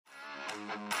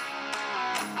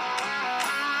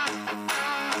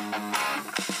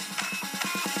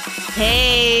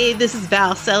Hey, this is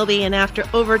Val Selby, and after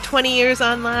over 20 years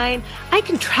online, I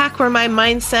can track where my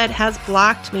mindset has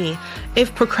blocked me.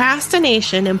 If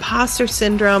procrastination, imposter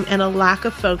syndrome, and a lack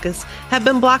of focus have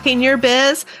been blocking your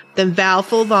biz, then Val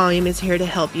Full Volume is here to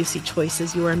help you see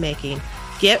choices you are making.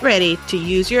 Get ready to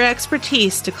use your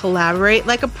expertise to collaborate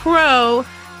like a pro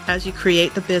as you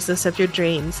create the business of your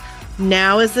dreams.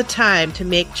 Now is the time to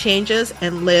make changes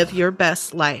and live your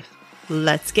best life.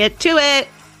 Let's get to it.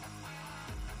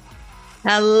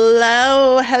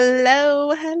 Hello,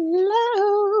 hello,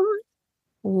 hello.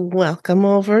 Welcome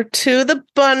over to the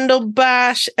Bundle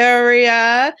Bash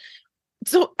area.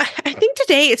 So I think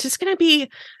today it's just going to be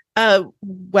a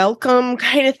welcome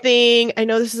kind of thing. I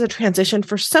know this is a transition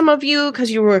for some of you because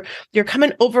you're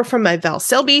coming over from my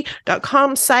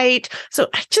valselby.com site. So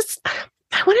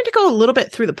I wanted to go a little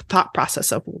bit through the thought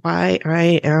process of why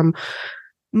I am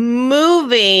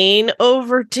moving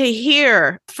over to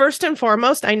here. First and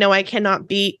foremost, I know I cannot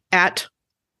be at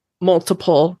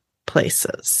multiple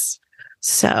places.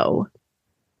 So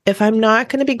if I'm not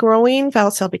going to be growing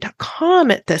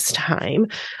valselby.com at this time,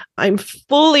 I'm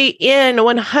fully in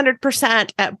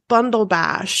 100% at Bundle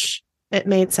Bash. It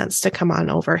made sense to come on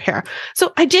over here.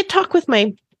 So I did talk with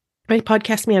my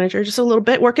podcast manager just a little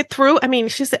bit, work it through. I mean,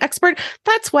 she's the expert.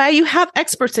 That's why you have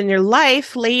experts in your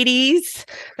life, ladies.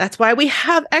 That's why we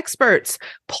have experts.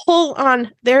 Pull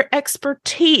on their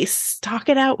expertise, talk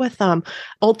it out with them.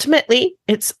 Ultimately,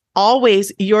 it's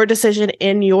always your decision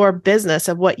in your business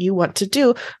of what you want to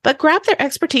do, but grab their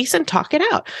expertise and talk it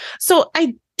out. So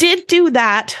I did do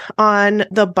that on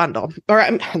the bundle,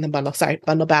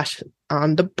 Bundle Bash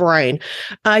on the brain.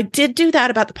 I did do that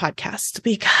about the podcast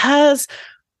because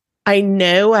I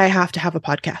know I have to have a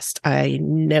podcast. I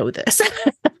know this.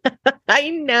 I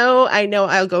know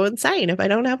I'll go insane if I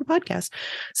don't have a podcast.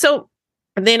 So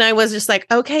then I was just like,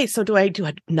 okay, so do I do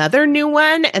another new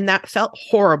one? And that felt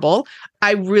horrible.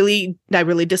 I really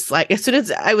dislike. As soon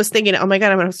as I was thinking, oh my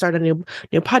God, I'm going to start a new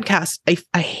podcast,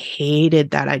 I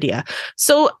hated that idea.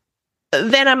 So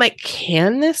then I'm like,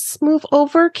 can this move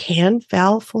over? Can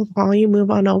Val Full Volume move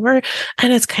on over?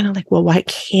 And it's kind of like, well, why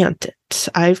can't it?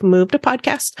 I've moved a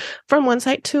podcast from one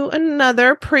site to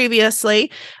another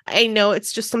previously. I know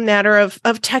it's just a matter of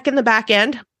tech in the back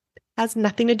end. Has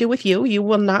nothing to do with you. You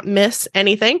will not miss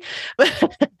anything.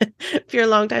 If you're a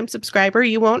longtime subscriber,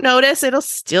 you won't notice. It'll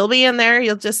still be in there.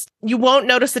 You won't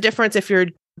notice the difference if you're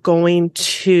going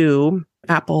to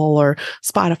Apple or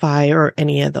Spotify or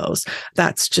any of those.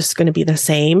 That's just going to be the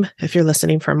same if you're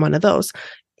listening from one of those.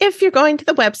 If you're going to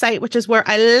the website, which is where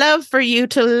I love for you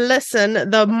to listen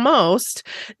the most,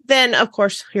 then of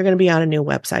course you're going to be on a new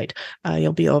website.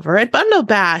 You'll be over at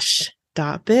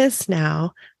bundlebash.biz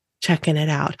now, checking it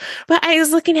out. But I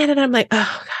was looking at it and I'm like,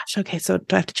 oh gosh, okay, so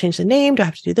do I have to change the name? Do I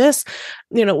have to do this?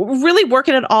 Really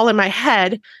working it all in my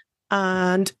head.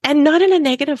 And not in a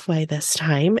negative way this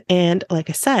time. And like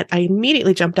I said, I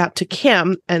immediately jumped out to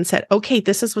Kim and said, okay,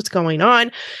 this is what's going on.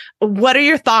 What are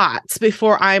your thoughts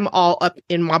before I'm all up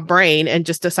in my brain and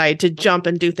just decide to jump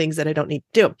and do things that I don't need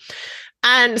to do?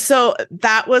 And so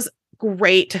that was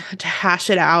great to hash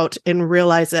it out and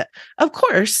realize that, of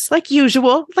course, like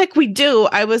usual, like we do,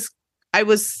 I was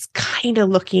kind of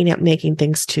looking at making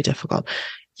things too difficult.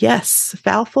 Yes,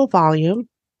 Val Full Volume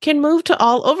can move to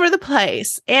all over the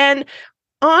place. And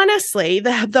honestly,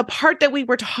 the part that we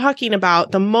were talking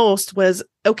about the most was,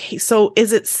 okay, so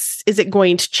is it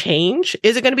going to change?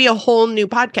 Is it going to be a whole new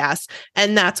podcast?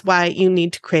 And that's why you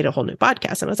need to create a whole new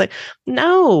podcast. And I was like,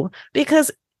 no, because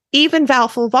even Val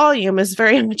Full Volume is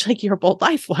very much like Your Bold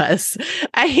Life was.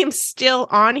 I am still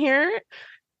on here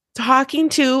talking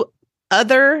to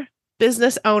other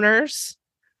business owners,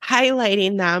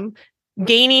 highlighting them,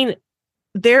 gaining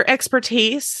their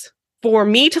expertise for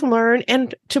me to learn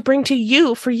and to bring to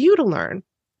you for you to learn.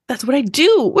 That's what I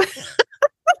do.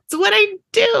 That's what I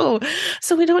do.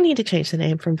 So we don't need to change the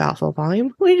name from Val Full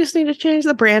Volume. We just need to change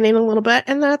the branding a little bit.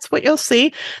 And that's what you'll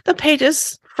see. The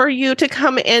pages for you to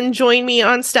come and join me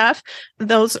on stuff.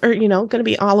 Those are, going to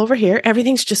be all over here.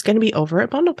 Everything's just going to be over at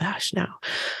Bundle Bash now.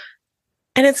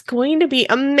 And it's going to be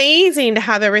amazing to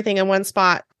have everything in one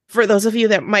spot. For those of you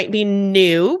that might be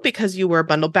new because you were a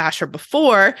Bundle Basher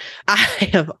before, I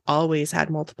have always had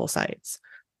multiple sites.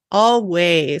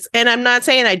 Always. And I'm not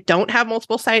saying I don't have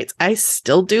multiple sites. I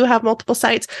still do have multiple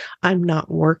sites. I'm not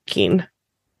working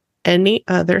any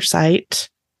other site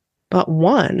but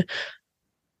one.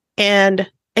 And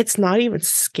it's not even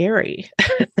scary.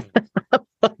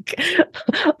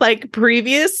 Like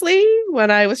previously, when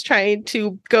I was trying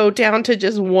to go down to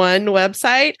just one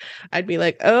website, I'd be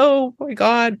like, oh my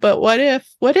God, but what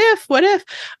if?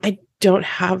 I don't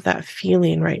have that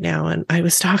feeling right now. And I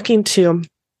was talking to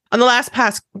On the last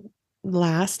podcast,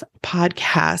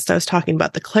 I was talking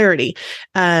about the clarity,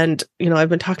 and, I've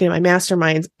been talking to my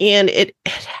masterminds, and it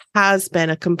has been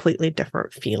a completely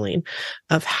different feeling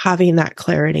of having that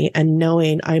clarity and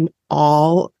knowing I'm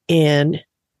all in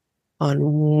on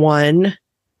one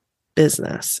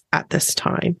business at this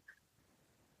time.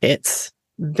 It's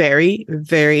very,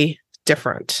 very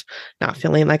different. Not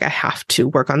feeling like I have to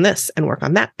work on this and work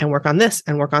on that and work on this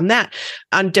and work on that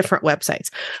on different websites.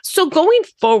 So going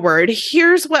forward,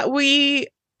 here's what's going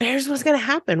to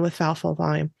happen with Val Full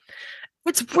Volume.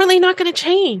 It's really not going to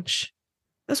change.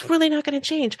 It's really not going to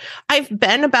change. I've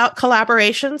been about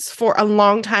collaborations for a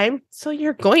long time. So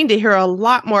you're going to hear a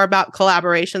lot more about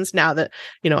collaborations now that,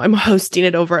 I'm hosting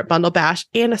it over at Bundle Bash,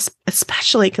 and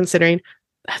especially considering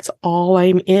that's all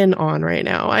I'm in on right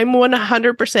now. I'm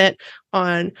 100%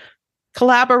 on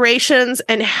collaborations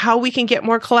and how we can get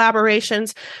more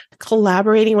collaborations,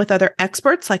 collaborating with other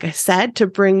experts, like I said, to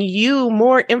bring you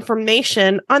more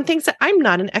information on things that I'm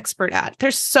not an expert at.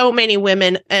 There's so many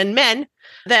women and men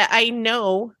that I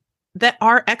know that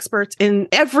are experts in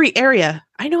every area.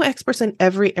 I know experts in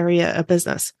every area of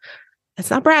business.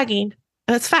 It's not bragging.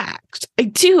 That's fact. I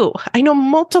do. I know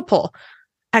multiple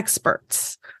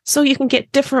experts. So you can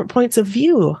get different points of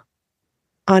view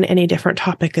on any different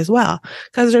topic as well,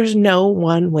 because there's no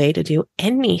one way to do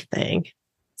anything.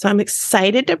 So I'm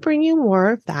excited to bring you more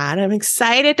of that. I'm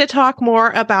excited to talk more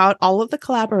about all of the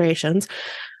collaborations.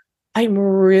 I'm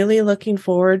really looking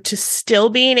forward to still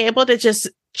being able to just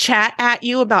chat at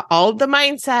you about all of the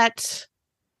mindset,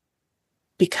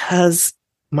 because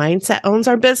mindset owns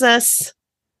our business.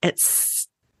 It's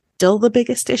still the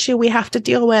biggest issue we have to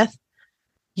deal with.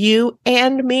 You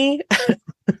and me.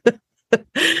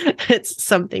 It's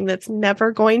something that's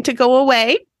never going to go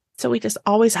away. So we just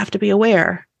always have to be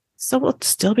aware. So we'll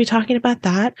still be talking about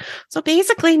that. So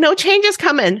basically, no changes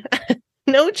coming.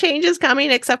 No changes coming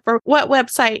except for what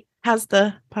website has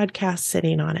the podcast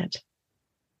sitting on it.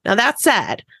 Now, that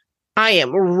said, I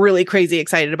am really crazy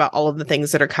excited about all of the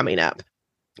things that are coming up.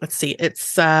 Let's see.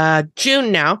 It's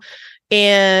June now.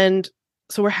 And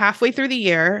so we're halfway through the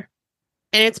year,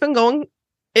 and it's been going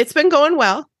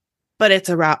well, but it's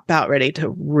about ready to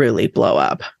really blow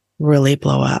up.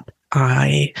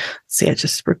 I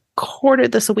just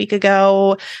recorded this a week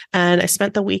ago, and I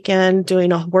spent the weekend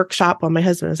doing a workshop while my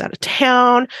husband was out of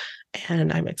town.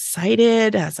 And I'm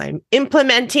excited as I'm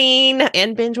implementing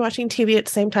and binge watching TV at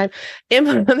the same time,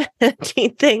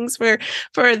 implementing things for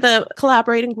the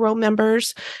Collaborate & Grow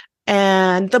members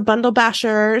and the Bundle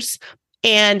Bashers,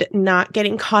 and not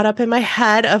getting caught up in my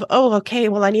head of, oh, okay,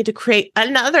 well, I need to create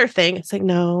another thing. It's like,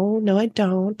 no, I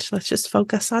don't. Let's just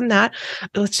focus on that.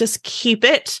 Let's just keep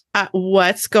it at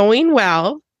what's going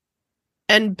well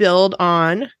and build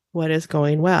on what is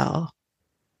going well.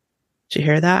 Did you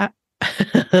hear that?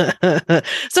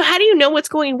 So how do you know what's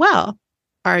going well?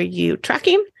 Are you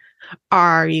tracking?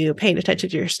 Are you paying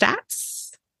attention to your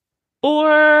stats?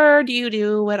 Or do you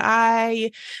do what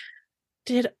I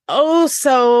did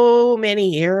so many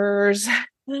years,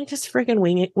 and I just freaking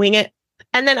wing it.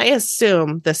 And then I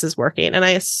assume this is working, and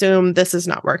I assume this is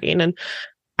not working. And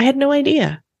I had no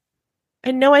idea. I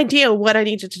had no idea what I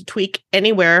needed to tweak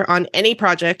anywhere on any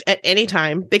project at any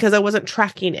time, because I wasn't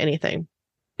tracking anything.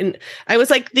 And I was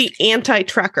like the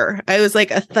anti-tracker. I was like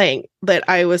a thing that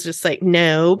I was just like,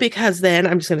 no, because then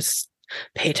I'm just going to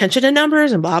pay attention to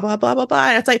numbers and blah, blah, blah, blah, blah.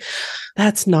 And it's like,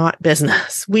 that's not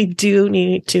business. We do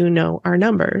need to know our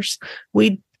numbers.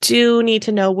 We do need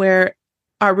to know where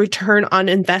our return on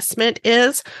investment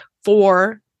is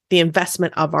for the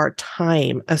investment of our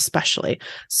time, especially.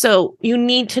 So you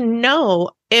need to know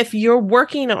if you're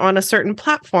working on a certain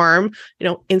platform,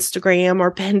 Instagram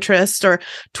or Pinterest or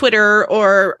Twitter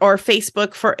or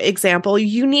Facebook, for example,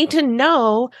 you need to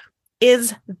know,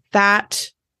 is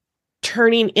that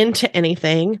turning into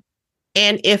anything?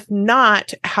 And if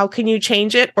not, how can you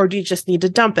change it? Or do you just need to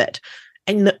dump it?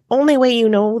 And the only way you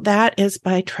know that is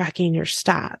by tracking your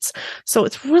stats. So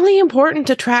it's really important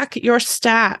to track your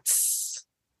stats,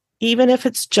 even if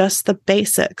it's just the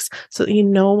basics, so that you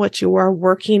know what you are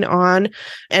working on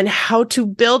and how to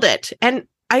build it. And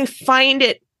I find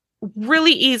it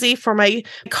really easy for my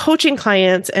coaching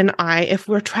clients and I, if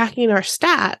we're tracking our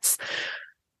stats.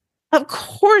 Of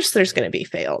course, there's going to be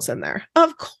fails in there.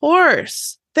 Of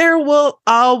course, there will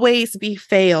always be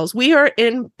fails. We are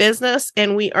in business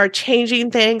and we are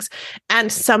changing things, and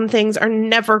some things are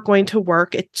never going to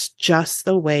work. It's just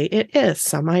the way it is.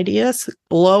 Some ideas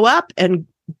blow up and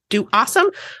do awesome.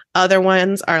 Other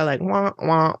ones are like, wah,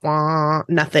 wah, wah,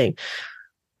 nothing.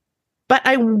 But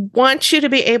I want you to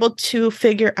be able to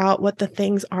figure out what the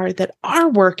things are that are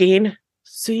working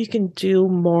so you can do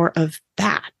more of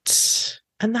that.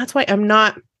 And that's why I'm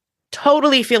not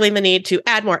totally feeling the need to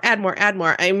add more.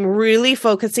 I'm really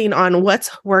focusing on what's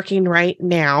working right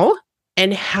now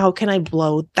and how can I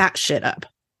blow that shit up.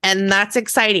 And that's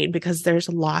exciting because there's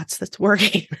lots that's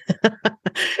working.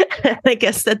 And I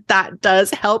guess that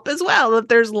does help as well. If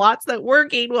there's lots that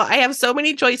working, well, I have so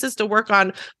many choices to work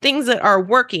on things that are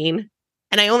working,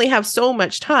 and I only have so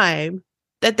much time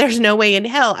that there's no way in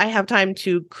hell I have time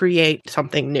to create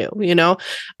something new.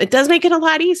 It does make it a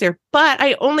lot easier, but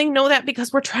I only know that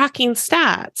because we're tracking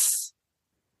stats,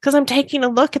 because I'm taking a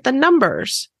look at the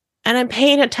numbers and I'm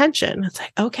paying attention. It's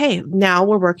like, okay, now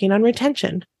we're working on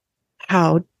retention.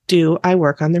 How do I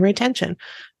work on the retention?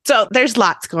 So there's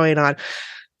lots going on.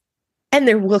 And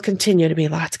there will continue to be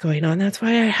lots going on. That's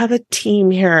why I have a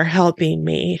team here helping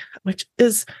me, which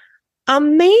is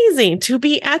amazing to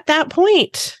be at that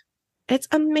point. It's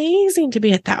amazing to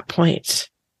be at that point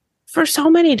for so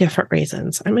many different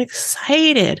reasons. I'm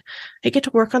excited. I get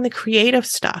to work on the creative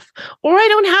stuff, or I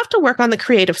don't have to work on the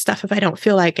creative stuff if I don't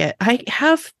feel like it. I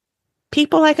have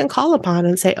people I can call upon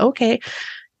and say, okay,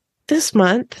 this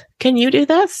month, can you do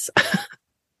this?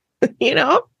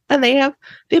 And they have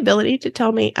the ability to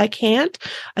tell me I can't,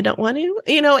 I don't want to,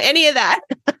 any of that.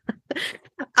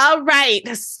 All right.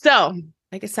 So,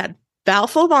 like I said,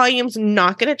 Valful Volume's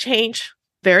not going to change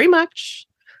very much.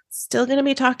 Still going to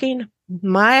be talking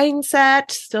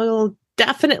mindset, still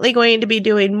definitely going to be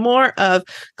doing more of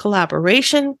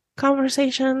collaboration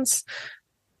conversations.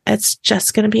 It's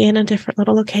just going to be in a different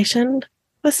little location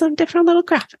with some different little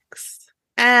graphics.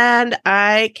 And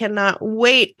I cannot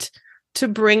wait to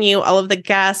bring you all of the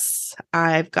guests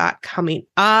I've got coming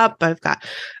up. I've got,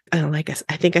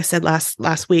 I think I said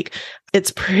last week,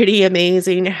 it's pretty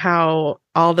amazing how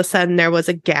all of a sudden there was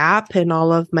a gap in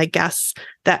all of my guests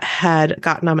that had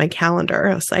gotten on my calendar.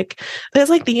 I was like, it was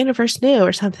like the universe knew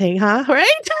or something, huh?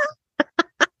 Right?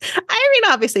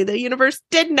 Obviously the universe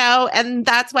did know, and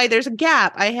that's why there's a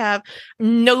gap. I have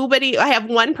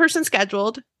one person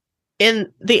scheduled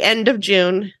in the end of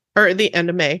June or the end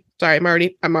of May. Sorry, I'm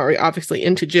already obviously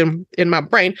into June in my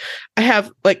brain. I have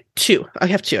two. I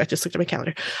just looked at my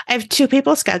calendar. I have 2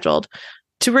 people scheduled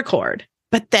to record,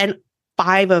 but then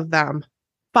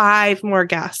 5 more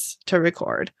guests to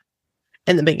record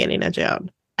in the beginning of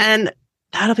June. And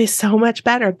that'll be so much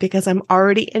better because I'm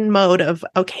already in mode of,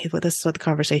 okay, well, this is what the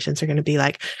conversations are going to be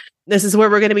like. This is where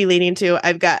we're going to be leading to.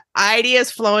 I've got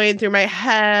ideas flowing through my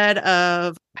head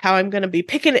of how I'm going to be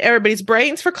picking everybody's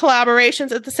brains for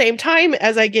collaborations at the same time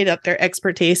as I get up their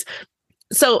expertise.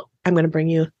 So I'm going to bring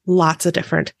you lots of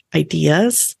different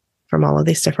ideas from all of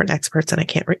these different experts, and I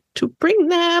can't wait to bring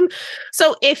them.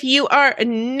 So if you are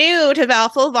new to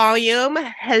Valful Volume,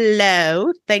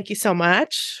 hello. Thank you so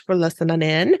much for listening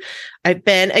in. I've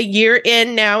been a year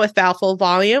in now with Valful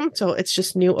Volume, so it's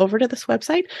just new over to this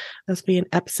website. There'll be an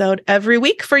episode every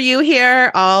week for you here,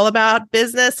 all about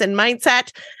business and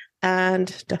mindset,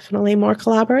 and definitely more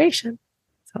collaboration.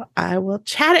 So I will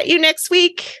chat at you next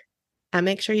week. And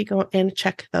make sure you go and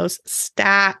check those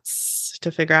stats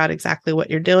to figure out exactly what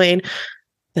you're doing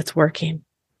that's working,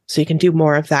 so you can do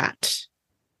more of that.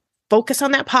 Focus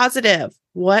on that positive.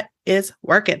 What is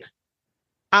working?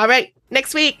 All right,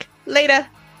 next week. Later.